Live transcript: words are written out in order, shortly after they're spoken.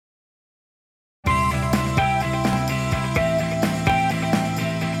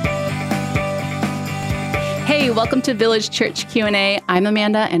welcome to Village Church Q&A. I'm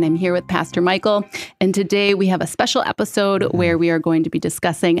Amanda, and I'm here with Pastor Michael. And today we have a special episode where we are going to be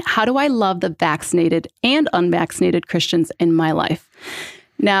discussing how do I love the vaccinated and unvaccinated Christians in my life.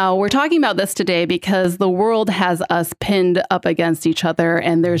 Now, we're talking about this today because the world has us pinned up against each other,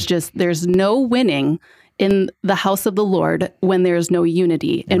 and there's no winning in the house of the Lord when there's no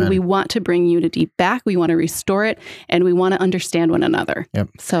unity. Amen. And we want to bring unity back. We want to restore it, and we want to understand one another. Yep.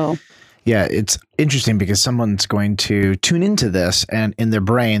 So, yeah, it's interesting because someone's going to tune into this, and in their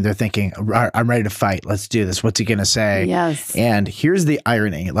brain, they're thinking, I'm ready to fight. Let's do this. What's he going to say? Yes. And here's the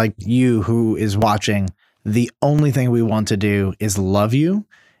irony. Like you who is watching, the only thing we want to do is love you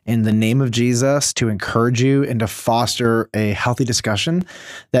in the name of Jesus, to encourage you and to foster a healthy discussion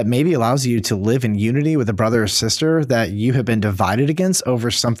that maybe allows you to live in unity with a brother or sister that you have been divided against over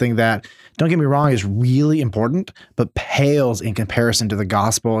something that, don't get me wrong, is really important, but pales in comparison to the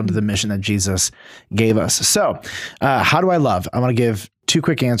gospel and to the mission that Jesus gave us. So how do I love? I want to give two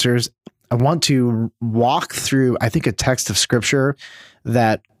quick answers. I want to walk through, I think, a text of scripture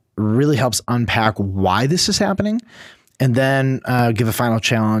that really helps unpack why this is happening, and then give a final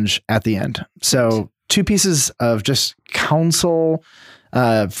challenge at the end. So two pieces of just counsel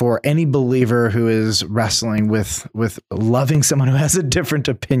for any believer who is wrestling with loving someone who has a different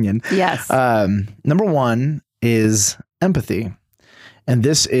opinion. Yes. Number one is empathy. And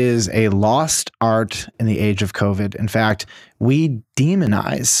this is a lost art in the age of COVID. In fact, we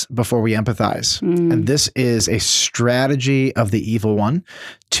demonize before we empathize. And this is a strategy of the evil one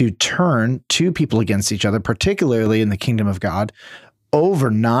to turn two people against each other, particularly in the kingdom of God, over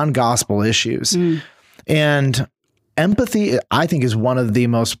non-gospel issues. And empathy, I think, is one of the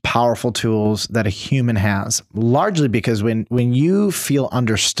most powerful tools that a human has, largely because when you feel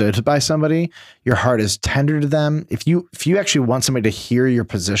understood by somebody, your heart is tender to them. If you actually want somebody to hear your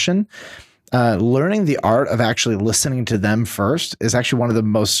position, learning the art of actually listening to them first is actually one of the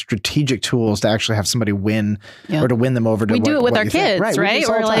most strategic tools to actually have somebody win or to win them over to we do it with our kids, right?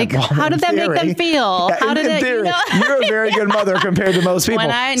 We're like, how did that make them feel? Yeah, how did it, You're a very good mother compared to most people. When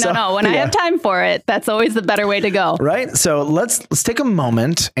I have time for it, that's always the better way to go. Right? So let's take a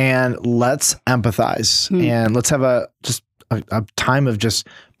moment and let's empathize and let's have a time of just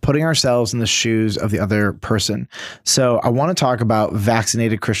putting ourselves in the shoes of the other person. So I want to talk about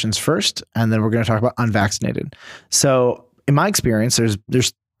vaccinated Christians first, and then we're going to talk about unvaccinated. So in my experience,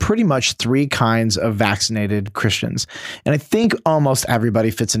 there's pretty much three kinds of vaccinated Christians. And I think almost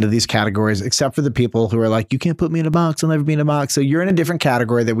everybody fits into these categories, except for the people who are like, you can't put me in a box, I'll never be in a box. So you're in a different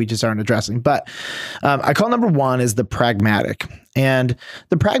category that we just aren't addressing. But I call number one is the pragmatic. And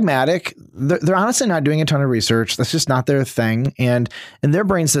the pragmatic, they're honestly not doing a ton of research. That's just not their thing. And their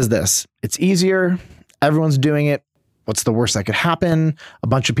brain says this: it's easier, everyone's doing it. What's the worst that could happen? A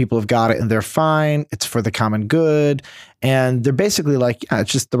bunch of people have got it and they're fine. It's for the common good. And they're basically like, yeah,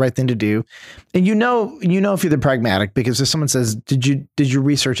 it's just the right thing to do. And you know if you're the pragmatic, because if someone says, did you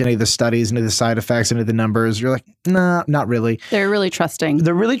research any of the studies, any of the side effects, any of the numbers? You're like, nah, not really. They're really trusting.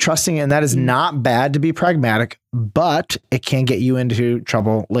 And that is not bad to be pragmatic, but it can get you into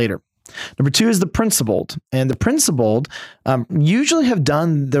trouble later. Number two is the principled. And the principled usually have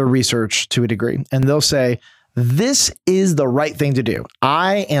done their research to a degree. And they'll say, this is the right thing to do.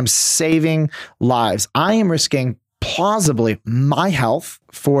 I am saving lives. I am risking plausibly my health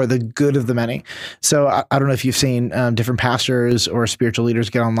for the good of the many. So I don't know if you've seen different pastors or spiritual leaders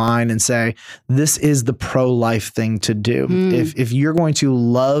get online and say, this is the pro-life thing to do. If you're going to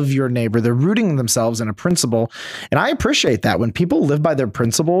love your neighbor, they're rooting themselves in a principle. And I appreciate that. When people live by their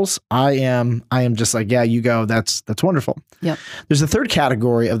principles, I am just like, yeah, you go. That's wonderful. Yep. There's a third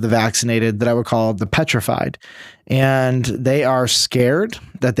category of the vaccinated that I would call the petrified. And they are scared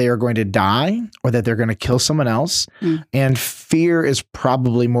that they are going to die or that they're going to kill someone else. And fear is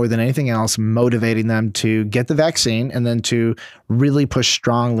probably more than anything else motivating them to get the vaccine and then to really push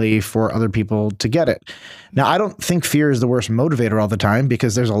strongly for other people to get it. Now, I don't think fear is the worst motivator all the time,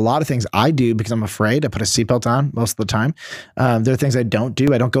 because there's a lot of things I do because I'm afraid. I put a seatbelt on most of the time. There are things I don't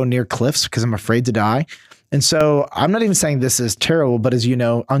do. I don't go near cliffs because I'm afraid to die. And so I'm not even saying this is terrible, but as you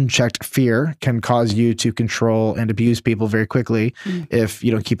know, unchecked fear can cause you to control and abuse people very quickly if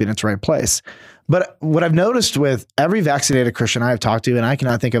you don't keep it in its right place. But what I've noticed with every vaccinated Christian I have talked to, and I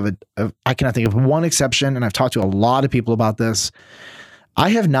cannot think of one exception, and I've talked to a lot of people about this, I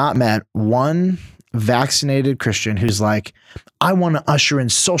have not met one vaccinated Christian who's like, I want to usher in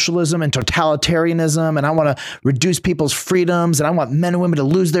socialism and totalitarianism, and I want to reduce people's freedoms, and I want men and women to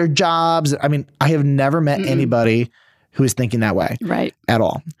lose their jobs. I mean, I have never met anybody who is thinking that way at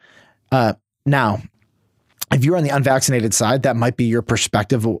all. Now, if you're on the unvaccinated side, that might be your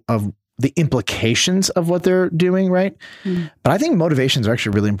perspective of the implications of what they're doing, right? But I think motivations are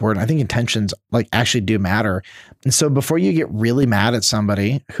actually really important. I think intentions like actually do matter. And so before you get really mad at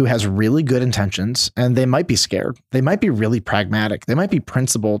somebody who has really good intentions, and they might be scared, they might be really pragmatic, they might be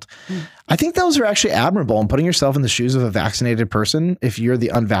principled. I think those are actually admirable. And putting yourself in the shoes of a vaccinated person, if you're the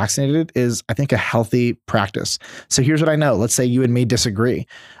unvaccinated, is, I think, a healthy practice. So here's what I know. Let's say you and me disagree.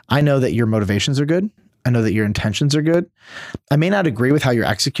 I know that your motivations are good. I know that your intentions are good. I may not agree with how you're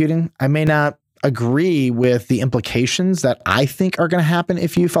executing. I may not agree with the implications that I think are going to happen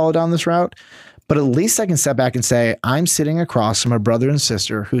if you follow down this route. But at least I can step back and say, I'm sitting across from a brother and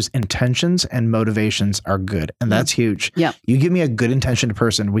sister whose intentions and motivations are good. And that's huge. Yep. You give me a good intentioned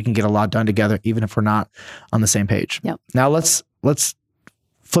person, we can get a lot done together, even if we're not on the same page. Yep. Now let's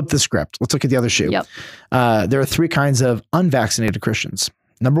flip the script. Let's look at the other shoe. Yep. There are three kinds of unvaccinated Christians.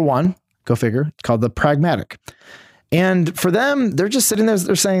 Number one, go figure, it's called the pragmatic. And for them, they're just sitting there,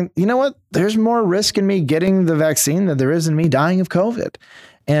 they're saying, you know what? There's more risk in me getting the vaccine than there is in me dying of COVID.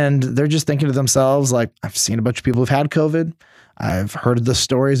 And they're just thinking to themselves, like, I've seen a bunch of people who've had COVID. I've heard the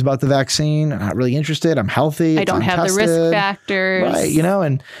stories about the vaccine. I'm not really interested. I'm healthy. I don't have the risk factors. Right. You know,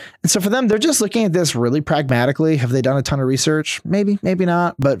 and so for them, they're just looking at this really pragmatically. Have they done a ton of research? Maybe, maybe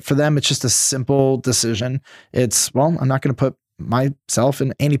not. But for them, it's just a simple decision. It's, well, I'm not going to put myself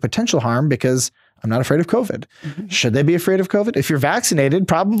in any potential harm because I'm not afraid of COVID. Should they be afraid of COVID? If you're vaccinated,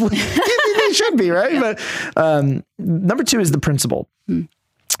 probably they should be, right? Yeah. But number two is the principle.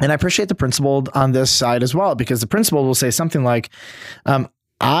 And I appreciate the principle on this side as well, because the principle will say something like,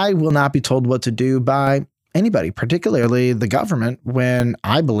 I will not be told what to do by anybody, particularly the government, when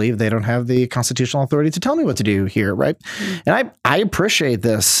I believe they don't have the constitutional authority to tell me what to do here, right? And I appreciate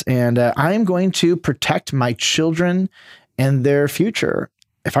this, and I am going to protect my children and their future.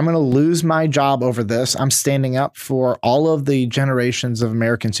 If I'm going to lose my job over this, I'm standing up for all of the generations of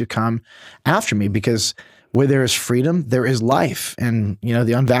Americans who come after me, because where there is freedom, there is life. And, you know,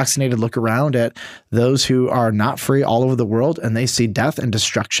 the unvaccinated look around at those who are not free all over the world, and they see death and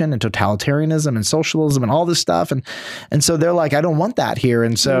destruction and totalitarianism and socialism and all this stuff. And so they're like, I don't want that here.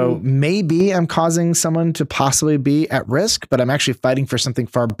 And so maybe I'm causing someone to possibly be at risk, but I'm actually fighting for something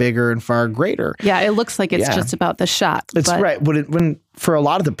far bigger and far greater. Yeah, it looks like it's just about the shot. It's right. When for a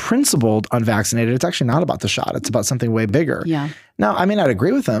lot of the principled unvaccinated, it's actually not about the shot. It's about something way bigger. Yeah. Now, I may not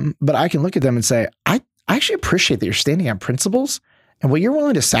agree with them, but I can look at them and say, I actually appreciate that you're standing on principles, and what you're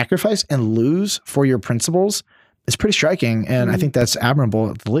willing to sacrifice and lose for your principles is pretty striking. And I think that's admirable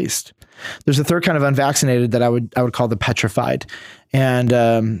at the least. There's a third kind of unvaccinated that I would call the petrified. And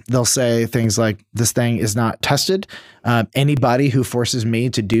they'll say things like, this thing is not tested. Anybody who forces me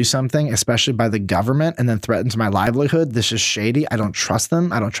to do something, especially by the government, and then threatens my livelihood, this is shady. I don't trust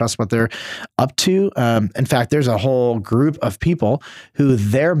them. I don't trust what they're up to. In fact, there's a whole group of people who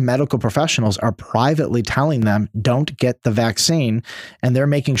their medical professionals are privately telling them, don't get the vaccine. And they're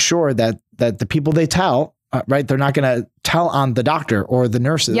making sure that the people they tell, right, they're not going to tell on the doctor or the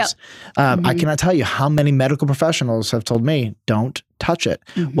nurses. Yep. I cannot tell you how many medical professionals have told me, don't touch it.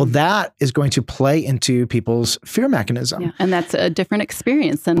 Well, that is going to play into people's fear mechanism. Yeah, and that's a different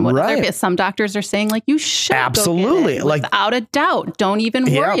experience than what some doctors are saying, like, you should absolutely go get it, without a doubt. Don't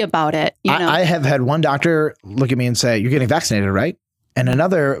even worry about it. You know? I have had one doctor look at me and say, you're getting vaccinated, right? And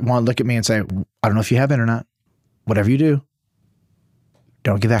another one look at me and say, I don't know if you have it or not. Whatever you do,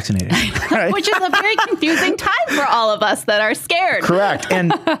 don't get vaccinated. Right? Which is a very confusing time for all of us that are scared. Correct.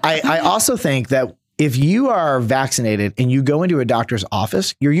 And I also think that if you are vaccinated and you go into a doctor's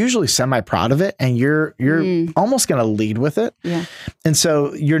office, you're usually semi-proud of it, and you're almost going to lead with it. Yeah. And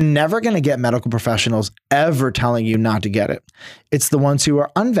so you're never going to get medical professionals ever telling you not to get it. It's the ones who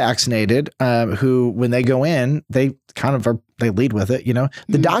are unvaccinated who, when they go in, they lead with it. You know,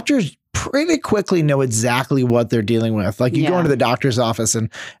 the doctors pretty quickly know exactly what they're dealing with. Like you go into the doctor's office and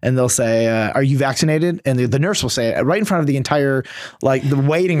they'll say, are you vaccinated? And the nurse will say it right in front of the entire, like the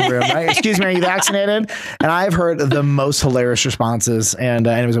waiting room, right? Excuse me, are you vaccinated? And I've heard the most hilarious responses, and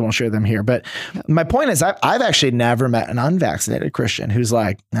anyways, I won't share them here. But my point is I've actually never met an unvaccinated Christian who's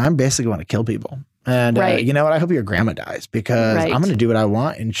like, I'm basically going to kill people. And you know what? I hope your grandma dies because I'm going to do what I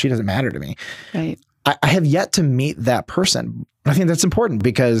want and she doesn't matter to me. Right. I have yet to meet that person. I think that's important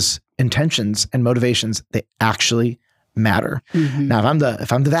because intentions and motivations, they actually matter. Now,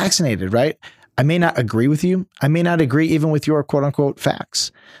 if I'm the vaccinated, right, I may not agree with you. I may not agree even with your quote unquote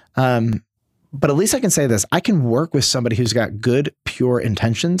facts. But at least I can say this. I can work with somebody who's got good, pure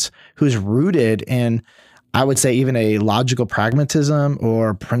intentions, who's rooted in, I would say, even a logical pragmatism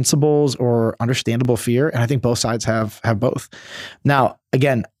or principles or understandable fear. And I think both sides have both. Now,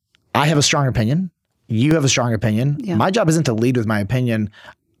 again, I have a strong opinion. You have a strong opinion. Yeah. My job isn't to lead with my opinion.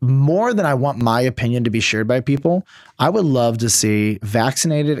 more than I want my opinion to be shared by people, I would love to see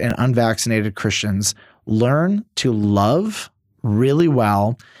vaccinated and unvaccinated Christians learn to love really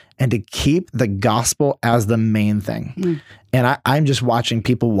well and to keep the gospel as the main thing. And I'm just watching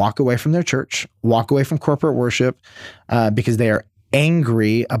people walk away from their church, walk away from corporate worship because they are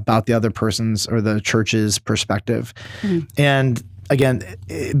angry about the other person's or the church's perspective. And again,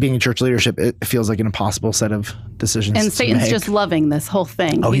 being in church leadership, it feels like an impossible set of decisions. And Satan's just loving this whole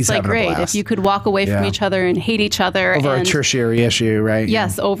thing. Oh, he's like, having a great, blast. if you could walk away from each other and hate each other over a tertiary issue, right?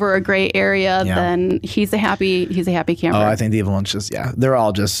 Yes, over a gray area, then he's a happy camper. Oh, I think the evil ones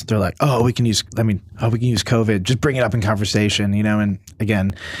they're like, we can use COVID. Just bring it up in conversation, and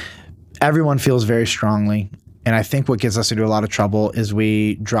again, everyone feels very strongly. And I think what gets us into a lot of trouble is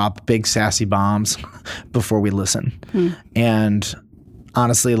we drop big sassy bombs before we listen. And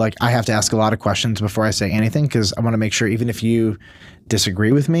honestly, like, I have to ask a lot of questions before I say anything, because I want to make sure, even if you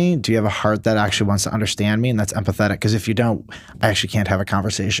disagree with me, do you have a heart that actually wants to understand me and that's empathetic? Because if you don't, I actually can't have a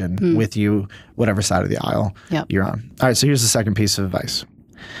conversation with you, whatever side of the aisle you're on. All right, so here's the second piece of advice.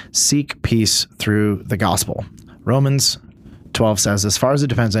 Seek peace through the gospel. Romans 12 says, as far as it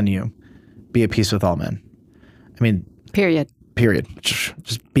depends on you, be at peace with all men. I mean, period.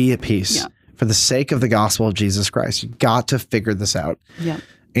 Just be at peace. Yeah. For the sake of the gospel of Jesus Christ, you got to figure this out. Yeah.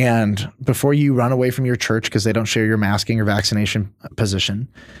 And before you run away from your church because they don't share your masking or vaccination position,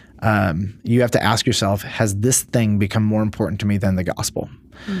 you have to ask yourself, has this thing become more important to me than the gospel?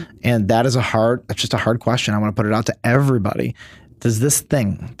 And that is just a hard question. I want to put it out to everybody. Does this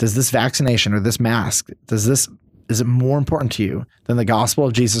vaccination or this mask, is it more important to you than the gospel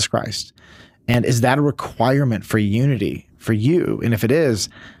of Jesus Christ? And is that a requirement for unity for you? And if it is,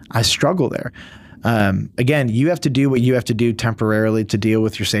 I struggle there. Again, you have to do what you have to do temporarily to deal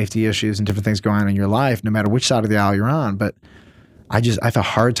with your safety issues and different things going on in your life, no matter which side of the aisle you're on. But I have a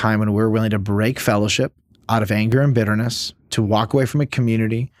hard time when we're willing to break fellowship out of anger and bitterness, to walk away from a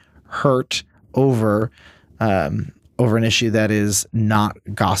community, hurt over an issue that is not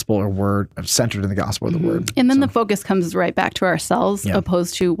gospel or word centered in the gospel or the word. And then the focus comes right back to ourselves,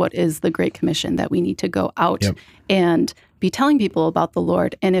 opposed to what is the Great Commission, that we need to go out and be telling people about the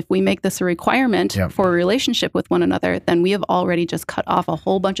Lord. And if we make this a requirement for a relationship with one another, then we have already just cut off a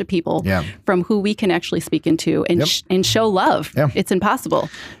whole bunch of people from who we can actually speak into and show love. It's impossible.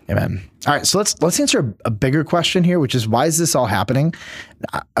 Amen. All right, so let's answer a bigger question here, which is, why is this all happening?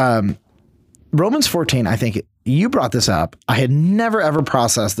 Romans 14, I think you brought this up. I had never ever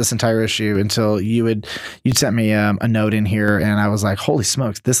processed this entire issue until you'd sent me a note in here, and I was like, holy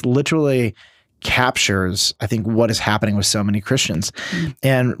smokes, this literally captures, I think, what is happening with so many Christians.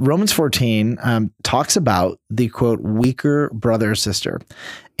 And Romans 14 talks about the, quote, weaker brother or sister.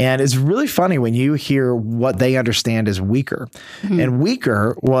 And it's really funny when you hear what they understand as weaker. And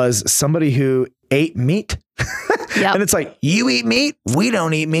weaker was somebody who ate meat. And it's like, you eat meat, we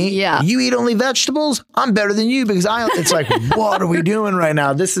don't eat meat. You eat only vegetables, I'm better than you because it's like, what are we doing right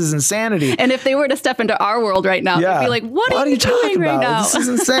now? This is insanity. And if they were to step into our world right now, they'd be like, what are you doing right now? This is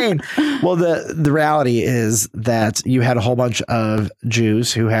insane. Well, the reality is that you had a whole bunch of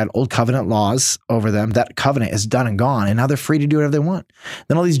Jews who had old covenant laws over them. That covenant is done and gone, and now they're free to do whatever they want.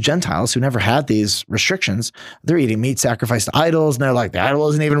 Then all these Gentiles who never had these restrictions, they're eating meat sacrificed to idols, and they're like, the idol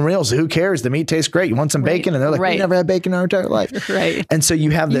isn't even real, so who cares? The meat tastes great. You want some bacon? And they're like, we never had bacon in our entire life. And so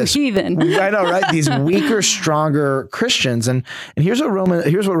you have this heathen. I know, right? These weaker, stronger Christians. And here's what Romans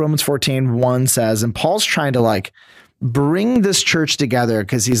 14:1 says. And Paul's trying to like bring this church together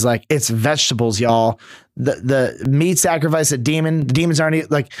because he's like, it's vegetables, y'all. The meat sacrifice a demon. The demons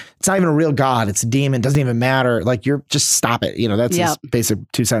aren't like, it's not even a real God. It's a demon. It doesn't even matter. Like, you're just stop it. That's his basic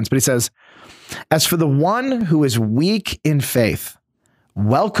 2 cents. But he says, as for the one who is weak in faith,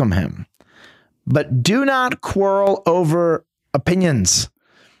 welcome him, but do not quarrel over opinions.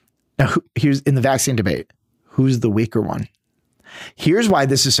 Now, here's in the vaccine debate, who's the weaker one? Here's why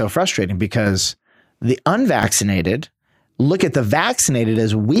this is so frustrating, because the unvaccinated look at the vaccinated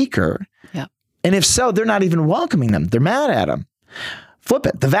as weaker. And if so, they're not even welcoming them. They're mad at them. Flip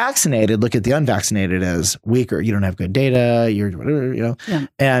it. The vaccinated look at the unvaccinated as weaker. You don't have good data. You're whatever,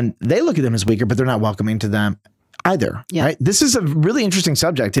 and they look at them as weaker, but they're not welcoming to them either. Right? This is a really interesting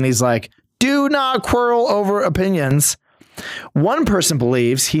subject. And he's like, do not quarrel over opinions. One person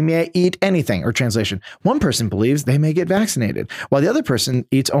believes he may eat anything, or translation, one person believes they may get vaccinated, while the other person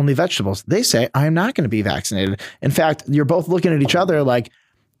eats only vegetables. They say, I am not going to be vaccinated. In fact, you're both looking at each other like,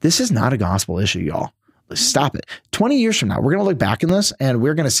 this is not a gospel issue, y'all. Stop it. 20 years from now, we're going to look back in this and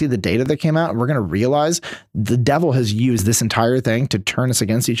we're going to see the data that came out, and we're going to realize the devil has used this entire thing to turn us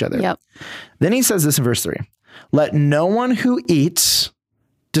against each other. Then he says this in verse 3, let no one who eats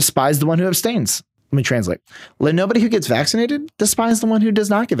despise the one who abstains. Let me translate. Let nobody who gets vaccinated despise the one who does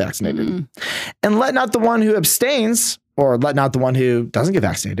not get vaccinated. And let not the one who abstains, or let not the one who doesn't get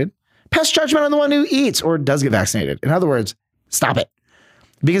vaccinated, pass judgment on the one who eats or does get vaccinated. In other words, stop it.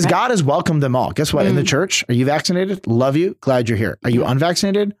 Because God has welcomed them all. Guess what? In the church, are you vaccinated? Love you. Glad you're here. Are you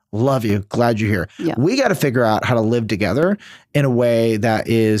unvaccinated? Love you. Glad you're here. Yeah. We got to figure out how to live together in a way that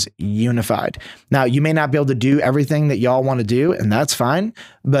is unified. Now, you may not be able to do everything that y'all want to do, and that's fine.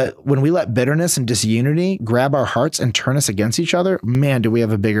 But when we let bitterness and disunity grab our hearts and turn us against each other, man, do we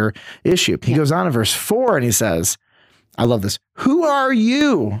have a bigger issue. He goes on in verse 4 and he says, I love this. Who are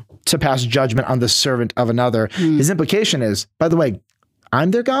you to pass judgment on the servant of another? His implication is, by the way,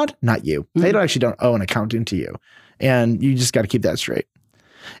 I'm their God, not you. They don't owe an accounting to you. And you just got to keep that straight.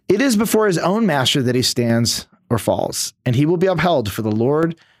 It is before his own master that he stands or falls, and he will be upheld, for the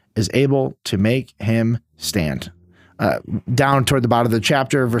Lord is able to make him stand. Down toward the bottom of the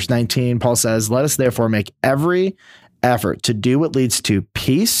chapter, verse 19, Paul says, let us therefore make every effort to do what leads to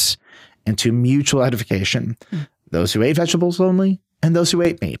peace and to mutual edification. Those who ate vegetables only and those who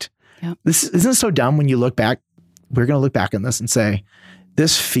ate meat. Yep. This isn't so dumb when you look back. We're going to look back on this and say,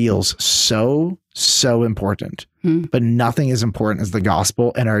 this feels so important, but nothing as important as the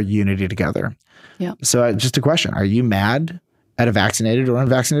gospel and our unity together. Yep. So just a question, are you mad at a vaccinated or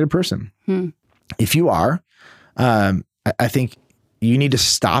unvaccinated person? If you are, I think you need to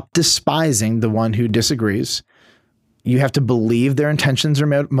stop despising the one who disagrees. You have to believe their intentions or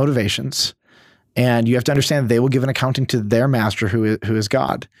motivations, and you have to understand that they will give an accounting to their master who is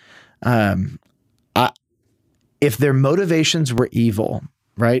God. If their motivations were evil,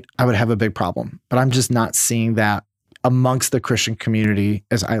 right, I would have a big problem. But I'm just not seeing that amongst the Christian community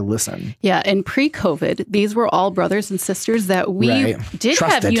as I listen. Yeah. And pre-COVID, these were all brothers and sisters that we did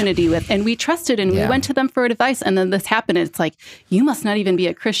have unity with, and we trusted, and we went to them for advice. And then this happened. And it's like, you must not even be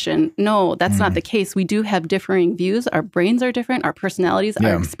a Christian. No, that's not the case. We do have differing views. Our brains are different. Our personalities,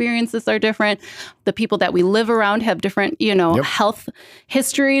 our experiences are different. The people that we live around have different, health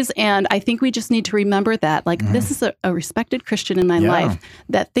histories. And I think we just need to remember that, like, this is a respected Christian in my life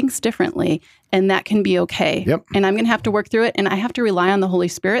that thinks differently. And that can be okay. And I'm going to have to work through it. And I have to rely on the Holy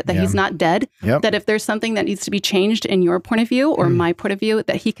Spirit, that he's not dead, that if there's something that needs to be changed in your point of view or my point of view,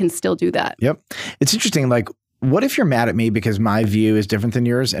 that he can still do that. It's interesting. Like, what if you're mad at me because my view is different than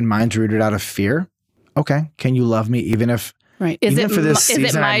yours and mine's rooted out of fear? Okay. Can you love me even if Is even for this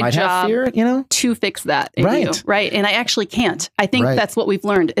season my I might job have fear, to fix that in you? Right. And I actually can't. I think that's what we've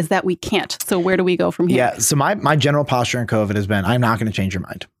learned, is that we can't. So where do we go from here? Yeah. So my general posture in COVID has been, I'm not going to change your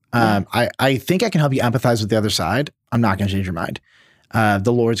mind. I think I can help you empathize with the other side. I'm not going to change your mind.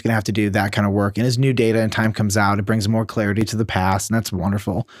 The Lord's going to have to do that kind of work. And as new data and time comes out, it brings more clarity to the past, and that's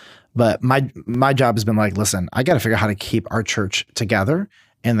wonderful. But my job has been like, listen, I got to figure out how to keep our church together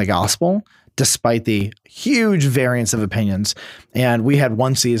in the gospel, despite the huge variance of opinions. And we had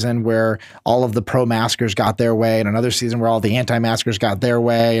one season where all of the pro-maskers got their way, and another season where all the anti-maskers got their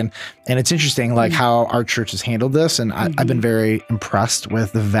way. And it's interesting, like, how our church has handled this. And I've been very impressed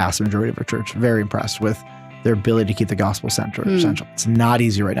with the vast majority of our church, very impressed with their ability to keep the gospel central. It's not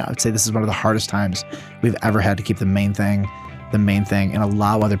easy right now. I'd say this is one of the hardest times we've ever had to keep the main thing, and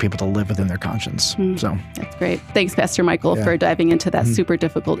allow other people to live within their conscience. So that's great. Thanks, Pastor Michael, for diving into that super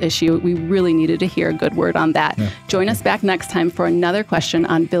difficult issue. We really needed to hear a good word on that. Join us back next time for another question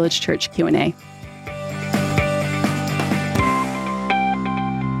on Village Church Q&A.